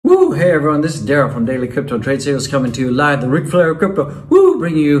Woo! Hey everyone, this is Daryl from Daily Crypto Trade Sales coming to you live, the Ric Flair of Crypto. Woo!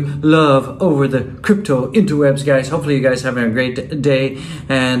 Bringing you love over the crypto interwebs, guys. Hopefully you guys having a great day.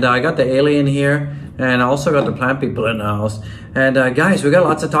 And I got the alien here, and I also got the plant people in the house. And guys, we got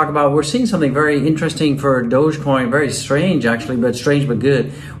lots to talk about. We're seeing something very interesting for Dogecoin, very strange actually, but strange but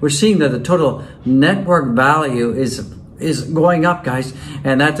good. We're seeing that the total network value is going up, guys,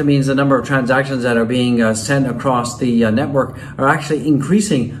 and that means the number of transactions that are being sent across the network are actually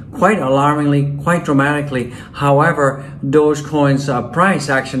increasing quite alarmingly, quite dramatically. However, Dogecoin's price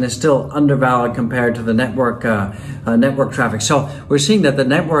action is still undervalued compared to the network traffic. So we're seeing that the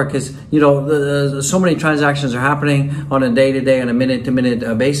network is, so many transactions are happening on a day-to-day and a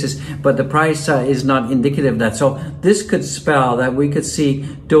minute-to-minute basis, but the price is not indicative of that. So this could spell that we could see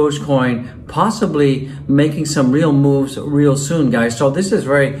Dogecoin possibly making some real moves real soon, guys. So this is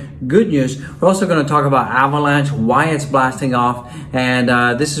very good news. We're also going to talk about Avalanche, why it's blasting off, and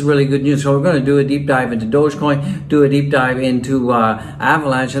this is really good news. So we're going to do a deep dive into Dogecoin, do a deep dive into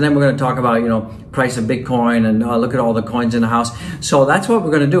Avalanche, and then we're going to talk about, price of Bitcoin and look at all the coins in the house. So that's what we're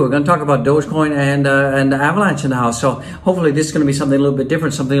going to do. We're going to talk about Dogecoin and Avalanche in the house. So hopefully this is going to be something a little bit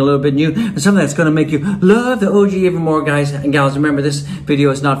different, something a little bit new, and something that's going to make you love the OG even more, guys and gals. Remember, this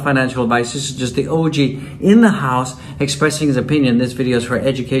video is not financial advice. This is just the OG in the house expressing his opinion. This video is for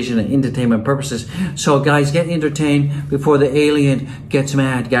education and entertainment purposes. So guys, get entertained before the alien gets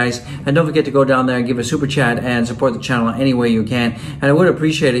mad, guys. And don't forget to go down there and give a super chat and support the channel any way you can. And I would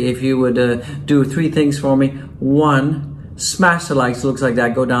appreciate it if you would do 3 things for me. 1, smash the likes. It looks like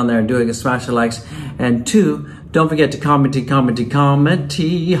that. Go down there and do it. Smash the likes. And 2, don't forget to comment. And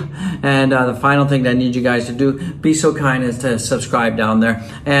the final thing that I need you guys to do, be so kind as to subscribe down there.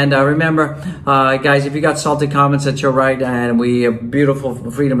 And remember, guys, if you got salty comments, that's your right, and we have beautiful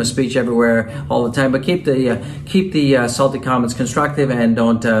freedom of speech everywhere all the time. But keep the salty comments constructive, and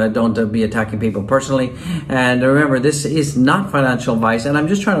don't be attacking people personally. And remember, this is not financial advice, and I'm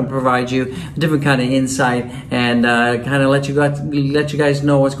just trying to provide you a different kind of insight and kind of let you guys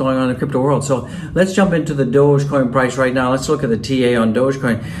know what's going on in the crypto world. So let's jump into the Dogecoin price right now. Let's look at the TA on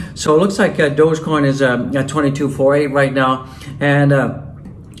Dogecoin. So it looks like Dogecoin is at 22.48 right now, and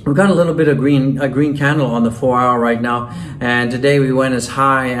we've got a little bit of a green candle on the 4-hour right now, and today we went as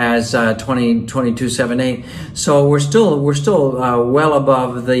high as 22.78. So we're still well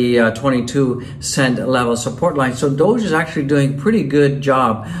above the 22 cent level support line. So Doge is actually doing a pretty good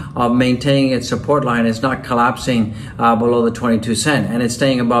job of maintaining its support line. It's not collapsing below the 22 cent, and it's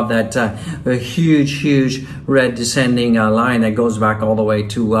staying above that huge red descending line that goes back all the way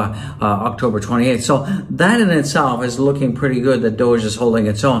to October 28th. So that in itself is looking pretty good that Doge is holding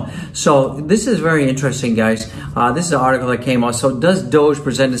its own. So this is very interesting, guys. This is an article that came out. So does Doge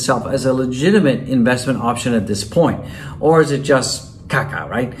present itself as a legitimate investment option at this point, or is it just caca,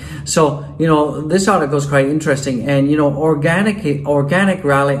 right? So this article is quite interesting, and organic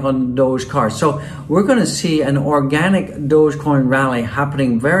rally on Doge card. So we're going to see an organic Dogecoin rally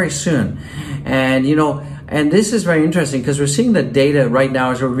happening very soon, and this is very interesting because we're seeing that data right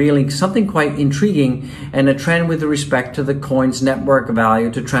now is revealing something quite intriguing, and a trend with respect to the coin's network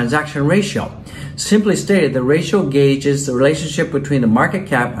value to transaction ratio. Simply stated, the ratio gauges the relationship between the market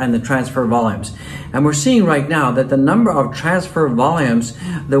cap and the transfer volumes. And we're seeing right now that the number of transfer volumes,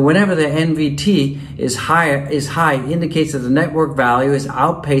 whenever the NVT is high, indicates that the network value is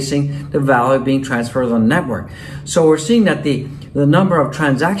outpacing the value being transferred on the network. So we're seeing that the number of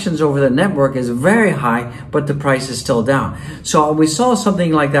transactions over the network is very high, but the price is still down. So we saw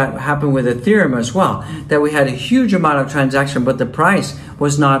something like that happen with Ethereum as well, that we had a huge amount of transaction, but the price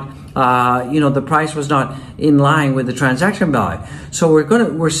was not the price was not in line with the transaction value. So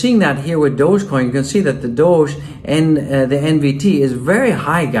we're seeing that here with Dogecoin. You can see that the Doge and the NVT is very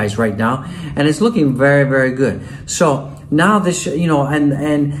high, guys, right now, and it's looking very, very good. So now this,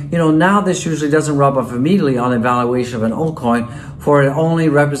 now this usually doesn't rub off immediately on the valuation of an altcoin, for it only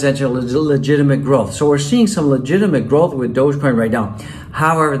represents a legitimate growth. So we're seeing some legitimate growth with Dogecoin right now.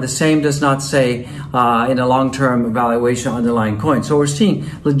 However, the same does not say in a long-term valuation underlying coin. So we're seeing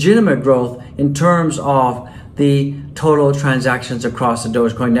legitimate growth in terms of the total transactions across the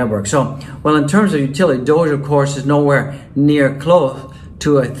Dogecoin network. So, well, in terms of utility, Doge, of course, is nowhere near close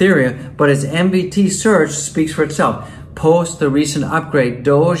to Ethereum, but its MVT surge speaks for itself. Post the recent upgrade,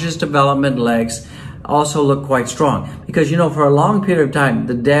 Doge's development legs also look quite strong, because for a long period of time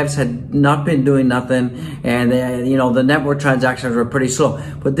the devs had not been doing nothing, and the network transactions were pretty slow.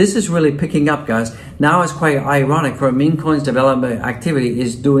 But this is really picking up, guys. Now it's quite ironic, for meme coins development activity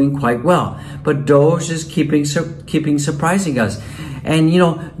is doing quite well, but Doge is keeping surprising us. And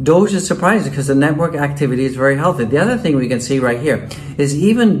Doge is surprising because the network activity is very healthy. The other thing we can see right here is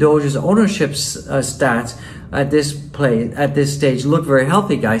even Doge's ownership stats at this stage look very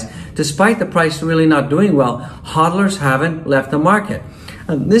healthy, guys. Despite the price really not doing well, hodlers haven't left the market.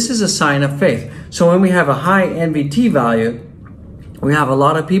 And this is a sign of faith. So when we have a high NVT value, we have a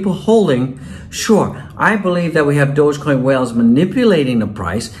lot of people holding. Sure, I believe that we have Dogecoin whales manipulating the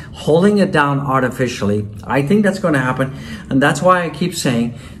price, holding it down artificially. I think that's going to happen, and that's why I keep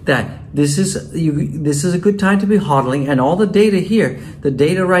saying that this is a good time to be hodling. And all the data here, the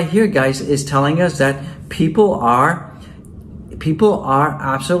data right here, guys, is telling us that people are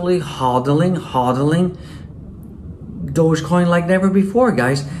absolutely hodling Dogecoin like never before,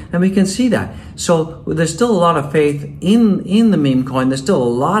 guys, and we can see that. So there's still a lot of faith in the meme coin. There's still a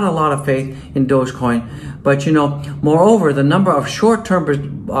lot of faith in Dogecoin. But moreover, the number of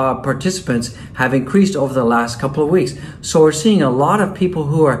short-term participants have increased over the last couple of weeks. So we're seeing a lot of people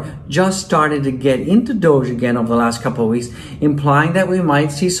who are just starting to get into Doge again over the last couple of weeks, implying that we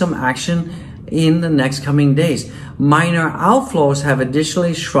might see some action in the next coming days. Minor outflows have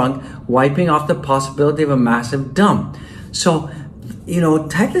additionally shrunk, wiping off the possibility of a massive dump. So,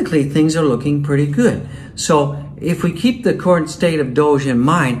 technically things are looking pretty good. So if we keep the current state of Doge in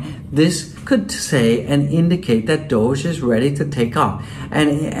mind, this could say and indicate that Doge is ready to take off.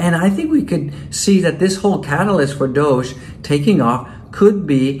 And I think we could see that this whole catalyst for Doge taking off could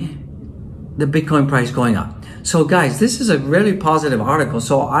be the Bitcoin price going up. So guys, this is a really positive article.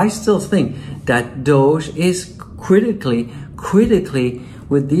 So I still think that Doge is critically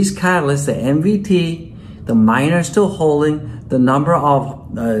with these catalysts, the MVT, the miner still holding, the number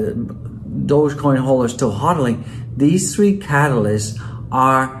of Dogecoin holders still hodling. These three catalysts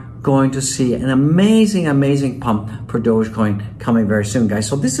are going to see an amazing pump for Dogecoin coming very soon, guys.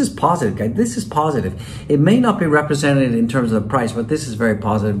 So this is positive, guys. This is positive. It may not be represented in terms of the price, but this is very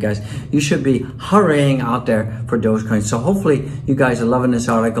positive, guys. You should be hurrying out there for Dogecoin. So hopefully you guys are loving this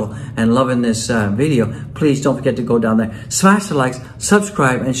article and loving this video. Please don't forget to go down there, smash the likes,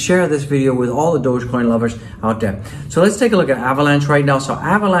 subscribe, and share this video with all the Dogecoin lovers out there. So let's take a look at Avalanche right now. So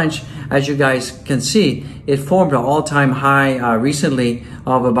Avalanche, as you guys can see, it formed an all-time high recently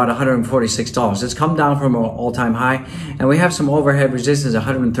of about $146. It's come down from an all-time high, and we have some overhead resistance at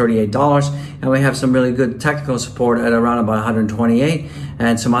 $138, and we have some really good technical support at around about 128,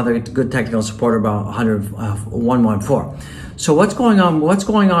 and some other good technical support about 114. So what's going on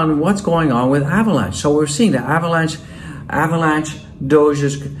with Avalanche? So we're seeing that Avalanche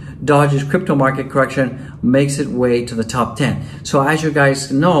Doge's crypto market correction makes its way to the top 10. So as you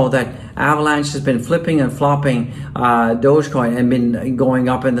guys know, that Avalanche has been flipping and flopping Dogecoin and been going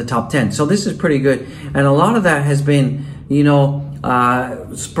up in the top 10. So this is pretty good. And a lot of that has been,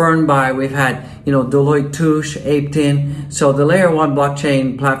 spurned by, we've had, Deloitte Touche, aped in. So the layer 1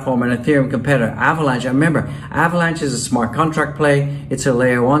 blockchain platform and Ethereum competitor, Avalanche. Remember, Avalanche is a smart contract play. It's a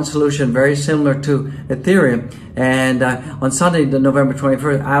layer 1 solution, very similar to Ethereum. And on Sunday, November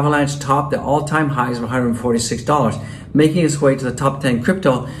 21st, Avalanche topped the all-time highs of $146, making its way to the top 10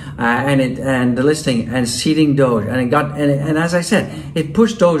 crypto and the listing and seeding Doge. And as I said, it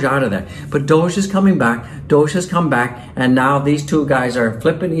pushed Doge out of there. But Doge is coming back. Doge has come back, and now these two guys are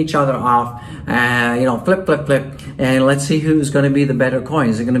flipping each other off. Flip, and let's see who's going to be the better coin.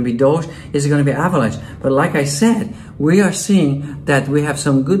 Is it going to be Doge? Is it going to be Avalanche? But like I said, we are seeing that we have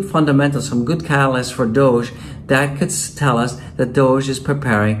some good fundamentals, some good catalysts for Doge that could tell us that Doge is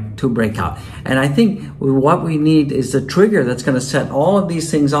preparing to break out. And I think what we need is the trigger that's going to set all of these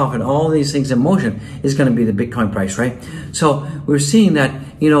things off and all of these things in motion is going to be the Bitcoin price, right? So we're seeing that,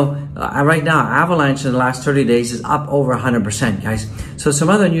 right now, Avalanche in the last 30 days is up over 100%, guys. So some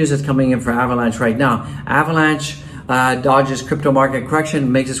other news that's coming in for Avalanche right now. Avalanche Doge's crypto market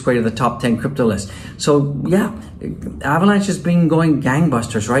correction makes its way to the top 10 crypto list. So yeah, Avalanche has been going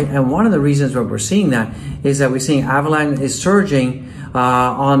gangbusters, right? And one of the reasons why we're seeing that is that we're seeing Avalanche is surging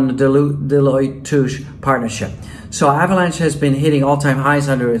on the Deloitte Touche partnership. So Avalanche has been hitting all-time highs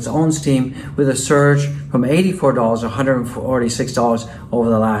under its own steam with a surge from $84 to $146 over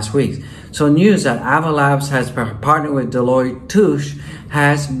the last week. So news that Avalabs has partnered with Deloitte Touche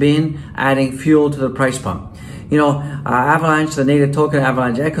has been adding fuel to the price pump. Avalanche, the native token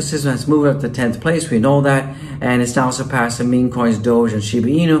Avalanche ecosystem, has moved up to 10th place. We know that, and it's now surpassed the meme coins Doge and Shiba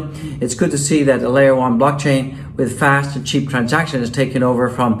Inu. It's good to see that the layer 1 blockchain with fast and cheap transactions is taking over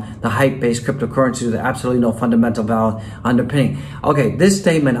from the hype-based cryptocurrencies with absolutely no fundamental value underpinning. Okay, this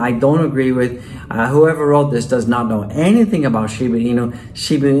statement I don't agree with. Whoever wrote this does not know anything about Shiba Inu.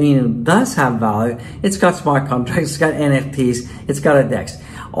 Shiba Inu does have value. It's got smart contracts, it's got NFTs, it's got a DEX.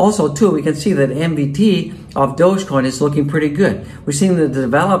 Also, too, we can see that MVT of Dogecoin is looking pretty good. We're seeing that the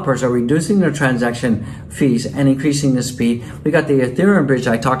developers are reducing their transaction fees and increasing the speed. We got the Ethereum bridge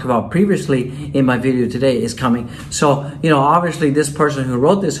I talked about previously in my video today is coming. So, you know, obviously this person who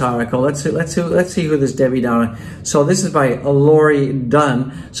wrote this article, let's see who this Debbie Downer. So this is by Lori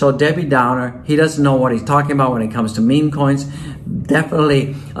Dunn. So Debbie Downer, he doesn't know what he's talking about when it comes to meme coins.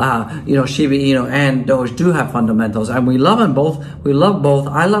 Definitely, you know, Shiba Inu and Doge do have fundamentals, and we love them both. We love both.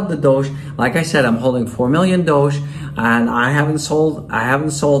 I love the Doge. Like I said, I'm holding 4 million Doge, and I haven't sold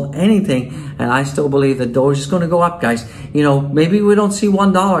anything, and I still believe that Doge is going to go up, guys. You know, maybe we don't see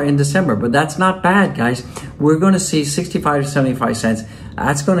 $1 in December, but that's not bad, guys. We're going to see 65 to 75 cents.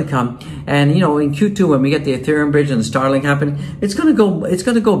 That's going to come, and you know, in Q2 when we get the Ethereum bridge and the Starlink happening, it's going to go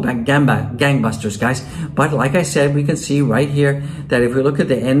back gangbusters, guys. But like I said, we can see right here that if we look at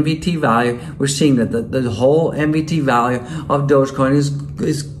the NVT value, we're seeing that the whole NVT value of Dogecoin is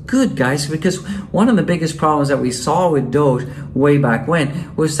good, guys, because one of the biggest problems that we saw with Doge way back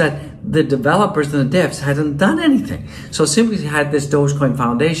when was that the developers and the devs hadn't done anything. So simply had this Dogecoin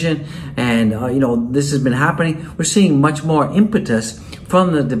foundation, and you know, this has been happening. We're seeing much more impetus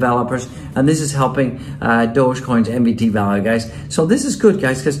from the developers, and this is helping Dogecoin's MVT value, guys. So this is good,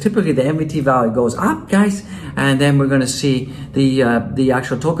 guys, because typically the MVT value goes up, guys, and then we're going to see the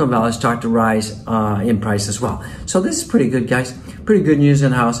actual token value start to rise in price as well. So this is pretty good, guys. Pretty good news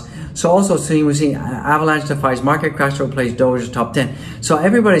in house. So also we're seeing Avalanche defies market crash to replace Doge's top 10. So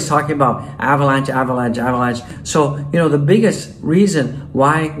everybody's talking about Avalanche. So, you know, the biggest reason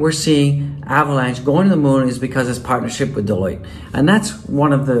why we're seeing Avalanche going to the moon is because it's partnership with Deloitte. And that's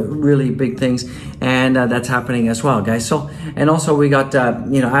one of the really big things. And that's happening as well, guys. So, and also we got,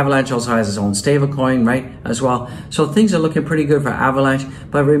 you know, Avalanche also has its own stable coin, right, as well. So things are looking pretty good for Avalanche.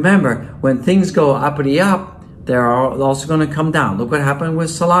 But remember, when things go uppity up, they're also going to come down. Look what happened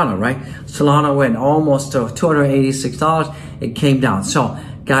with Solana, right? Solana went almost to $286. It came down. So,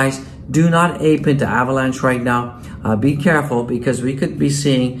 guys, do not ape into Avalanche right now. Be careful, because we could be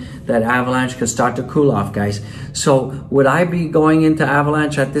seeing that Avalanche could start to cool off, guys. So would I be going into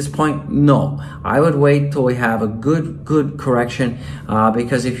Avalanche at this point? No. I would wait till we have a good correction,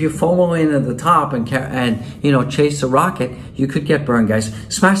 because if you FOMO in at the top and you know, chase the rocket, you could get burned, guys.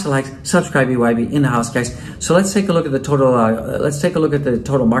 Smash the likes, subscribe, BYB in the house, guys. So let's take a look at the total. Let's take a look at the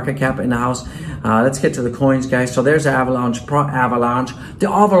total market cap in the house. Let's get to the coins, guys. So there's the Avalanche price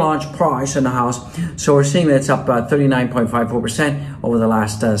in the house. So we're seeing that it's up 39.54% over the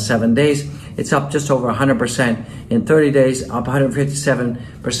last 7 days. It's up just over 100% in 30 days, up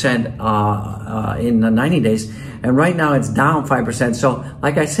 157% in 90 days. And right now it's down 5%. So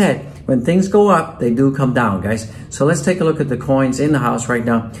like I said, when things go up, they do come down, guys. So let's take a look at the coins in the house right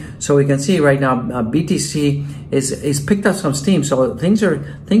now. So we can see right now BTC is picked up some steam. So things are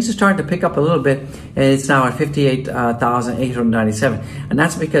starting to pick up a little bit, and it's now at 58,897. And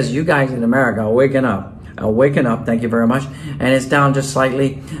that's because you guys in America are waking up. Thank you very much. And it's down just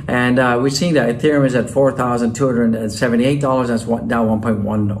slightly, and we're seeing that Ethereum is at $4,278. That's down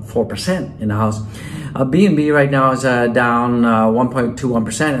 1.14% in the house. BNB right now is down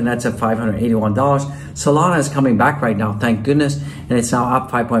 1.21%, and that's at $581. Solana is coming back right now, thank goodness, and it's now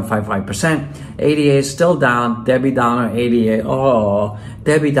up 5.55%. ADA is still down. Debbie Downer, ADA. Oh,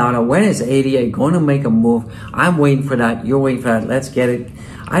 Debbie Downer, when is ADA going to make a move? I'm waiting for that. You're waiting for that. Let's get it.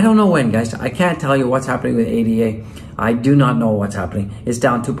 I don't know when, guys. I can't tell you what's happening with ADA. I do not know what's happening. It's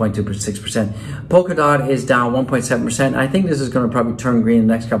down 2.26%. Polkadot is down 1.7%. I think this is going to probably turn green in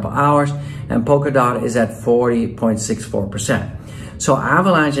the next couple hours. And Polkadot is at 40.64%. So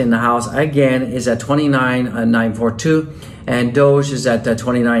Avalanche in the house again is at 29,942, and Doge is at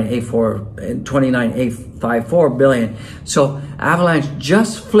 29,854 billion. So Avalanche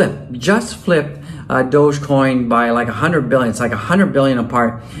just flipped Dogecoin by like 100 billion. It's like 100 billion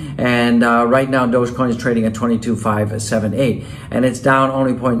apart. And right now Dogecoin is trading at 22,578, and it's down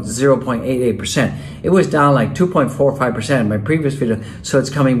only 0.88%. It was down like 2.45% in my previous video, so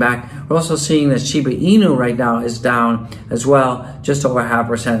it's coming back. We're also seeing that Shiba Inu right now is down as well, just over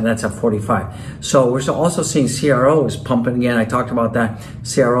 0.5%, and that's at 45. So we're also seeing CRO is pumping again. I talked about that.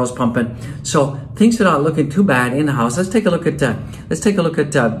 CRO is pumping. So things are not looking too bad in the house. Let's take a look at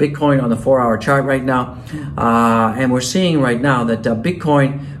Bitcoin on the 4-hour chart right now, and we're seeing right now that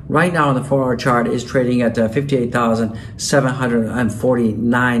Bitcoin right now on the 4-hour chart is trading at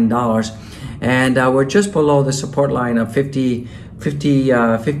 $58,749, and we're just below the support line of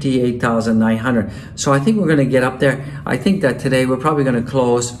 58,900. So I think we're going to get up there. I think that today we're probably going to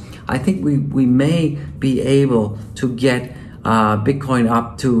close. I think we may be able to get Bitcoin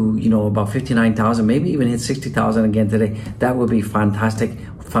up to, you know, about 59,000, maybe even hit 60,000 again today. That would be fantastic.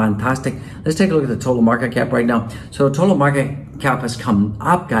 Fantastic. Let's take a look at the total market cap right now. So the total market cap has come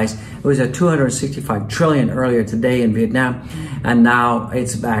up, guys. It was at 265 trillion earlier today in Vietnam, and now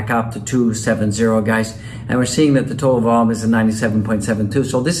it's back up to 270, guys. And we're seeing that the total volume is at 97.72.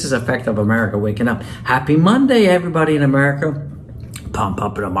 So this is effect of America waking up. Happy Monday, everybody in America. Pump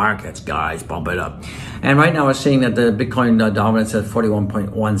up the markets, guys, pump it up. And right now we're seeing that the Bitcoin dominance at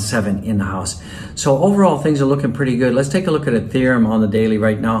 41.17 in the house. So overall things are looking pretty good. Let's take a look at Ethereum on the daily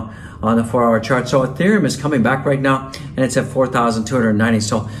right now on the 4-hour chart. So Ethereum is coming back right now, and it's at 4,290.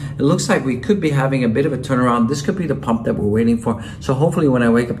 So it looks like we could be having a bit of a turnaround. This could be the pump that we're waiting for. So hopefully when I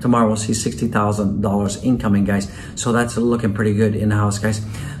wake up tomorrow, we'll see $60,000 incoming, guys. So that's looking pretty good in the house, guys.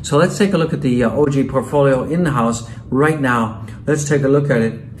 So let's take a look at the OG portfolio in the house right now. Let's take a look at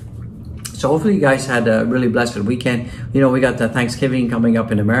it. So hopefully you guys had a really blessed weekend. You know, we got the Thanksgiving coming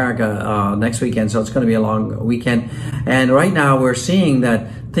up in America next weekend, so it's going to be a long weekend. And right now we're seeing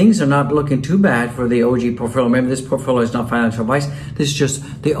that things are not looking too bad for the OG portfolio. Remember, this portfolio is not financial advice. This is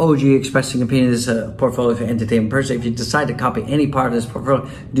just the OG expressing opinion. This is a portfolio for entertainment purposes. If you decide to copy any part of this portfolio,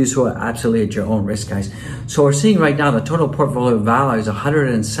 do so absolutely at your own risk, guys. So we're seeing right now the total portfolio value is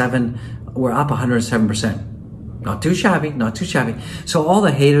 107. We're up 107%. Not too shabby, not too shabby. So all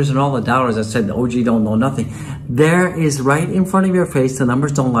the haters and all the doubters that said the OG don't know nothing, there is right in front of your face. The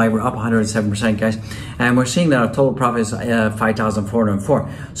numbers don't lie. We're up 107%, guys. And we're seeing that our total profit is 5,404.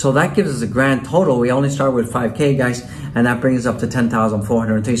 So that gives us a grand total. We only start with 5K, guys, and that brings us up to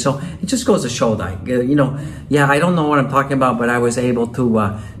 10,403. So it just goes to show that, you know, yeah, I don't know what I'm talking about, but I was able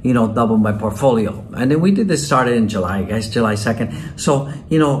to, you know, double my portfolio. And then we did this started in July, guys, July 2nd. So,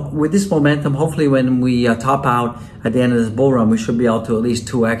 you know, with this momentum, hopefully when we top out at the end of this bull run, we should be able to at least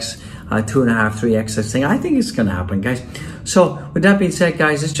 2x, 2.5, 3x this thing. I think it's going to happen, guys. So with that being said,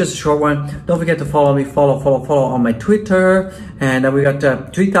 guys, it's just a short one. Don't forget to follow me, follow on my Twitter. And we got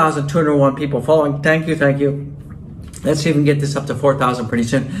 3,201 people following. Thank you. Let's see if we can get this up to 4,000 pretty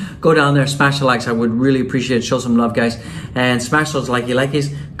soon. Go down there, smash the likes. I would really appreciate it. Show some love, guys. And smash those likey.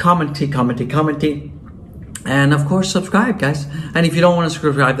 Commenty. And of course, subscribe, guys. And if you don't want to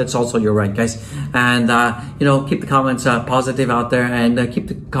subscribe, that's also your right, guys. And, you know, keep the comments positive out there, and keep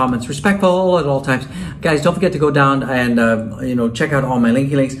the comments respectful at all times. Guys, don't forget to go down and, you know, check out all my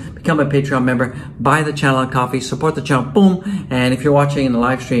links, become a Patreon member, buy the channel a coffee, support the channel, boom. And if you're watching in the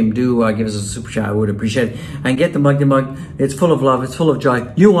live stream, do give us a super chat. I would appreciate it. And get the mug. It's full of love. It's full of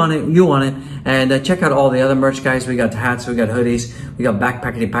joy. You want it. And check out all the other merch, guys. We got hats, we got hoodies, we got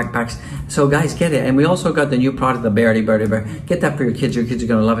backpacks. So guys, get it. And we also got the new product, the Bear. Get that for your kids. Your kids are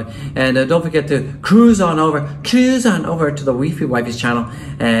gonna love it. And don't forget to cruise on over to the Wifey's channel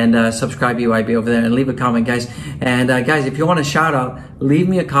and subscribe BYB over there and leave a comment, guys. And guys, if you want a shout out, leave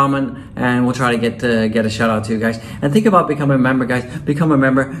me a comment and we'll try to get a shout out to you guys. And think about becoming a member, guys. Become a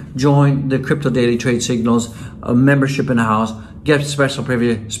member. Join the Crypto Daily Trade Signals membership in the house. Get special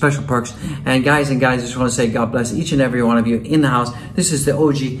privilege, special perks. And guys, I just want to say God bless each and every one of you in the house. This is the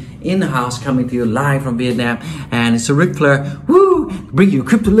OG in the house coming to you live from Vietnam. And it's a Ric Flair. Woo! Bring you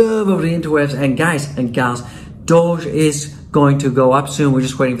crypto love over the interwebs. And guys and gals, Doge is going to go up soon. We're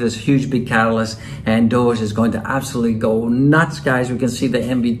just waiting for this huge big catalyst, and Doge is going to absolutely go nuts, guys. We can see the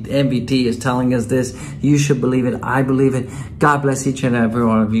MVT is telling us this. You should believe it. I believe it. God bless each and every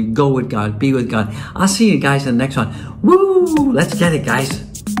one of you. Go with God. Be with God. I'll see you guys in the next one. Woo! Let's get it, guys.